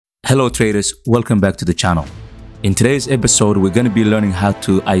Hello traders, welcome back to the channel. In today's episode, we're going to be learning how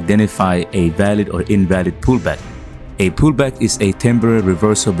to identify a valid or invalid pullback. A pullback is a temporary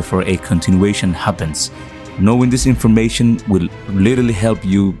reversal before a continuation happens. Knowing this information will literally help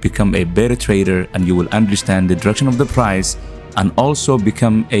you become a better trader, and you will understand the direction of the price and also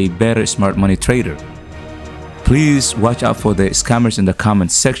become a better smart money trader. Please watch out for the scammers in the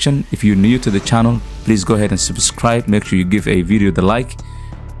comment section. If you're new to the channel, please go ahead and subscribe. Make sure you give a video the like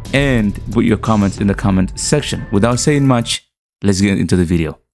and put your comments in the comment section. Without saying much, let's get into the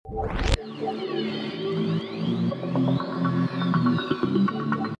video.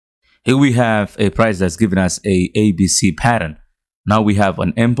 Here we have a price that's given us a ABC pattern. Now we have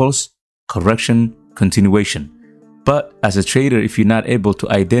an impulse, correction, continuation. But as a trader, if you're not able to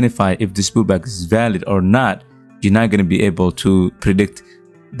identify if this pullback is valid or not, you're not going to be able to predict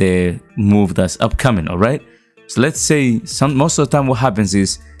the move that's upcoming. All right, so let's say most of the time what happens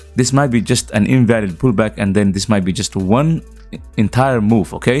is this might be just an invalid pullback, and then this might be just one entire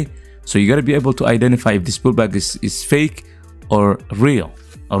move. Okay, so you got to be able to identify if this pullback is fake or real.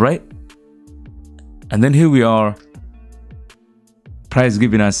 All right, and then here we are, price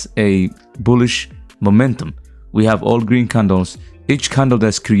giving us a bullish momentum. We have all green candles. Each candle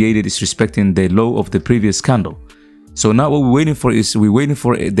that's created is respecting the low of the previous candle. So now what we're waiting for is we're waiting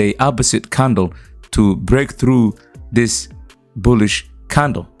for the opposite candle to break through this bullish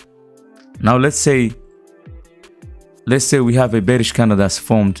candle. Now let's say we have a bearish candle that's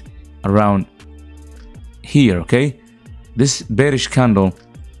formed around here. Okay, this bearish candle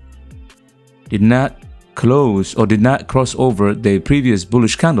did not close or did not cross over the previous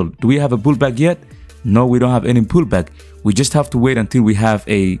bullish candle. Do we have a pullback yet? No, we don't have any pullback. We just have to wait until we have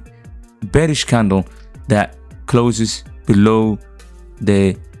a bearish candle that closes below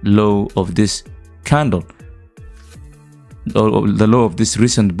the low of this candle, or the low of this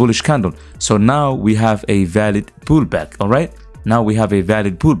recent bullish candle. So now we have a valid pullback. All right, now we have a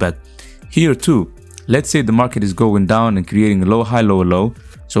valid pullback here too. Let's say the market is going down and creating a low high, low low.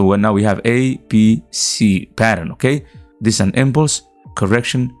 So now we have A, B, C pattern. Okay, this is an impulse,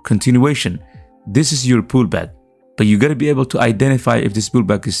 correction, continuation. This is your pullback, but you got to be able to identify if this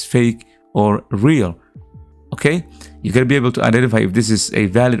pullback is fake or real. Okay, you got to be able to identify if this is a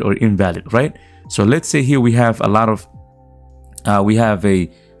valid or invalid, right? So let's say here we have a lot of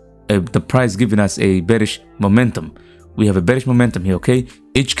the price giving us a bearish momentum. We have a bearish momentum here. Okay,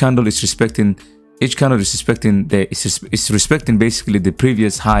 each candle is respecting respecting basically the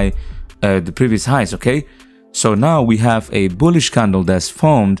previous high, the previous highs. Okay, so now we have a bullish candle that's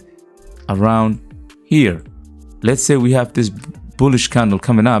formed around here. Let's say we have this bullish candle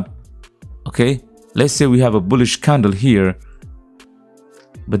coming up. Okay, let's say we have a bullish candle here,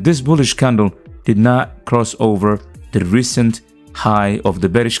 but this bullish candle did not cross over the recent high of the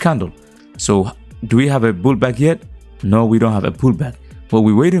bearish candle. So do we have a pullback yet? No, we don't have a pullback. What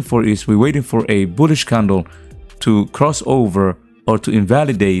we're waiting for is a bullish candle to cross over or to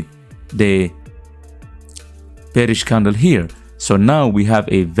invalidate the bearish candle here. So now we have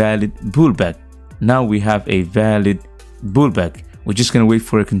a valid pullback. Now we have a valid pullback. We're just going to wait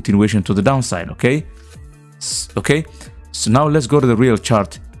for a continuation to the downside. Okay, so now let's go to the real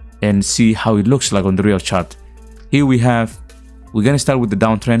chart and see how it looks like on the real chart. Here we're going to start with the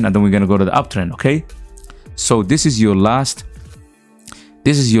downtrend, and then we're going to go to the uptrend. Okay, so this is your last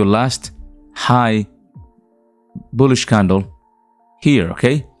high bullish candle here.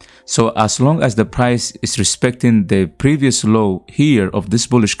 Okay, so as long as the price is respecting the previous low here of this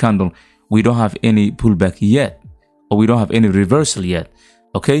bullish candle, we don't have any pullback yet, or we don't have any reversal yet.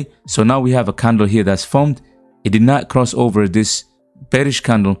 Okay, so now we have a candle here that's formed. It did not cross over this bearish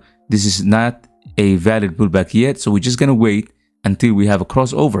candle. This is not a valid pullback yet, so we're just gonna wait until we have a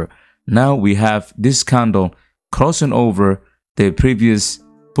crossover. Now we have this candle crossing over the previous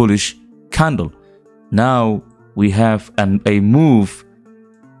bullish candle. Now we have a move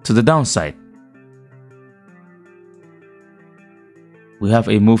to the downside. We have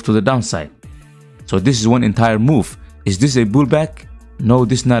a move to the downside. So this is one entire move. Is this a pullback? No,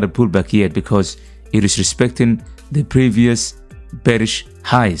 this is not a pullback yet, because it is respecting the previous bearish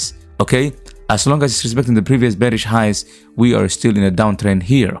highs. Okay, as long as it's respecting the previous bearish highs, we are still in a downtrend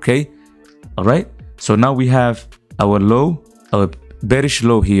here. Okay, all right, so now we have our low, our bearish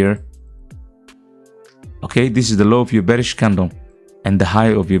low here. Okay, this is the low of your bearish candle and the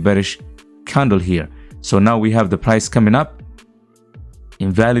high of your bearish candle here. So now we have the price coming up,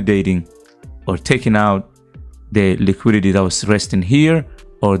 invalidating or taking out the liquidity that was resting here,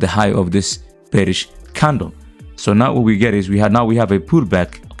 or the high of this bearish candle. So now what we get is we have a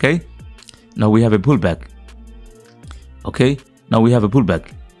pullback. Okay, now we have a pullback. Okay, now we have a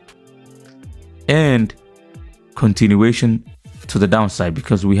pullback. and continuation to the downside,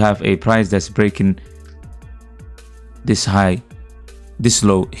 because we have a price that's breaking this high, this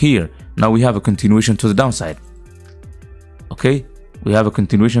low here. Now we have a continuation to the downside. Okay, we have a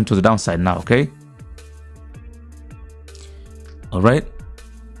continuation to the downside now. Okay, all right.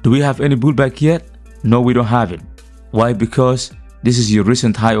 Do we have any pullback yet? No, we don't have it. Why? Because this is your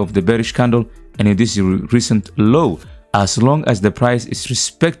recent high of the bearish candle, and this is your recent low. As long as the price is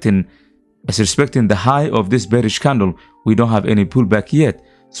respecting the high of this bearish candle, we don't have any pullback yet.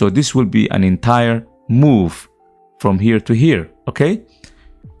 So this will be an entire move from here to here. Okay,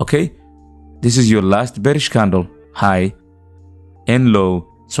 okay. This is your last bearish candle, high and low.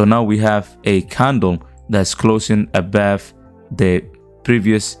 So now we have a candle that's closing above the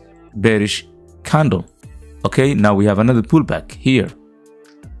previous bearish candle. Okay, now we have another pullback here.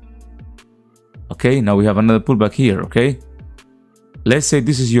 Okay, now we have another pullback here. Okay, let's say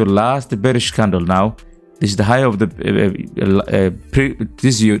this is your last bearish candle. Now this is the high of the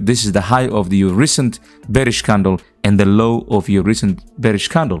this is the high of your recent bearish candle and the low of your recent bearish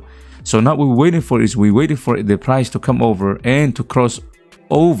candle. So now what we're waiting for is the price to come over and to cross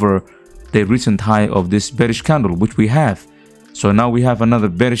over the recent high of this bearish candle, which we have. So now we have another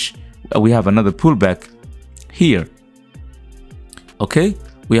pullback here. Okay,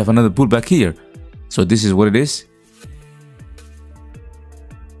 we have another pullback here. So this is what it is.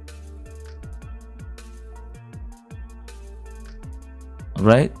 All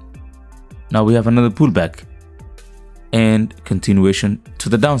right, now we have another pullback and continuation to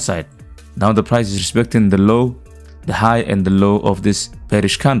the downside. Now the price is respecting the low, the high and the low of this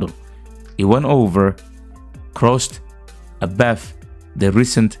bearish candle. It went over, crossed above the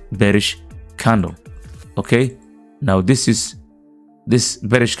recent bearish candle. Okay, now this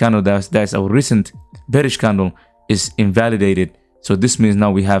bearish candle, that's our recent bearish candle, is invalidated. So this means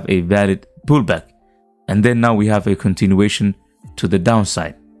now we have a valid pullback, and then now we have a continuation to the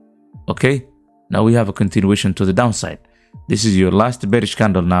downside. Okay, now we have a continuation to the downside. This is your last bearish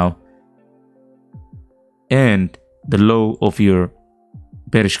candle now, and the low of your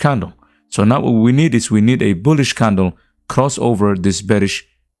bearish candle. So now what we need is a bullish candle cross over this bearish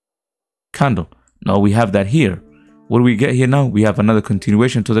candle. Now we have that here. What do we get here now? We have another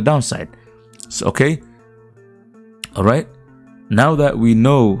continuation to the downside. So, okay, all right. Now that we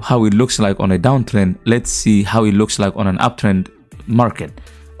know how it looks like on a downtrend, let's see how it looks like on an uptrend market.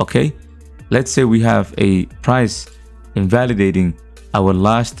 Okay, let's say we have a price invalidating our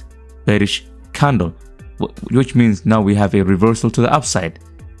last bearish candle, which means now we have a reversal to the upside.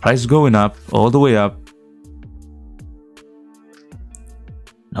 Price going up all the way up.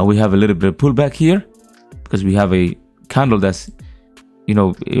 Now we have a little bit of pullback here because we have a candle that's, you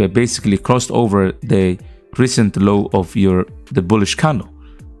know, basically crossed over the recent low of the bullish candle.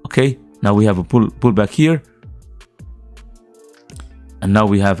 Okay, now we have a pullback here, and now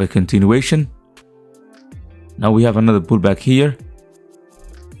we have a continuation. Now we have another pullback here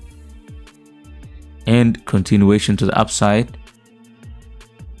and continuation to the upside,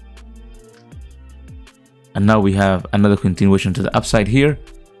 and now we have another continuation to the upside here,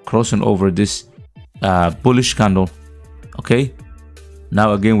 crossing over this bullish candle. Okay,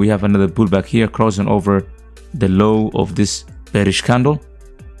 now again we have another pullback here, crossing over the low of this bearish candle.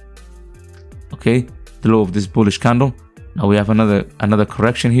 Okay, the low of this bullish candle. Now we have another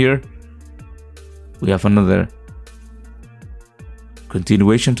correction here. We have another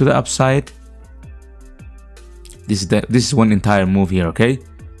continuation to the upside. This is one entire move here. Okay,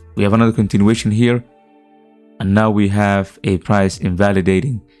 we have another continuation here, and now we have a price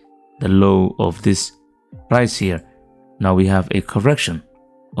invalidating the low of this price here. Now we have a correction.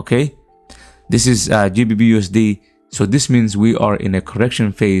 Okay, this is GBP USD. So this means we are in a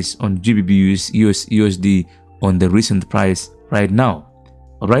correction phase on GBP USD on the recent price right now.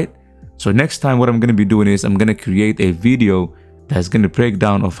 All right, so next time what I'm going to be doing is I'm going to create a video that's going to break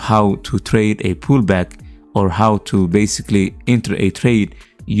down of how to trade a pullback, or how to basically enter a trade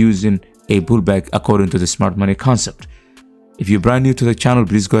using a pullback according to the smart money concept. If you're brand new to the channel,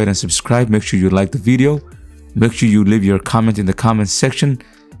 please go ahead and subscribe. Make sure you like the video. Make sure you leave your comment in the comment section.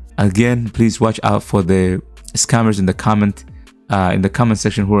 Again, please watch out for the scammers in the comment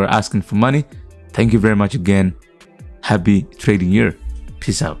section who are asking for money. Thank you very much again. Happy trading year.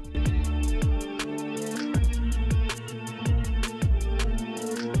 Peace out.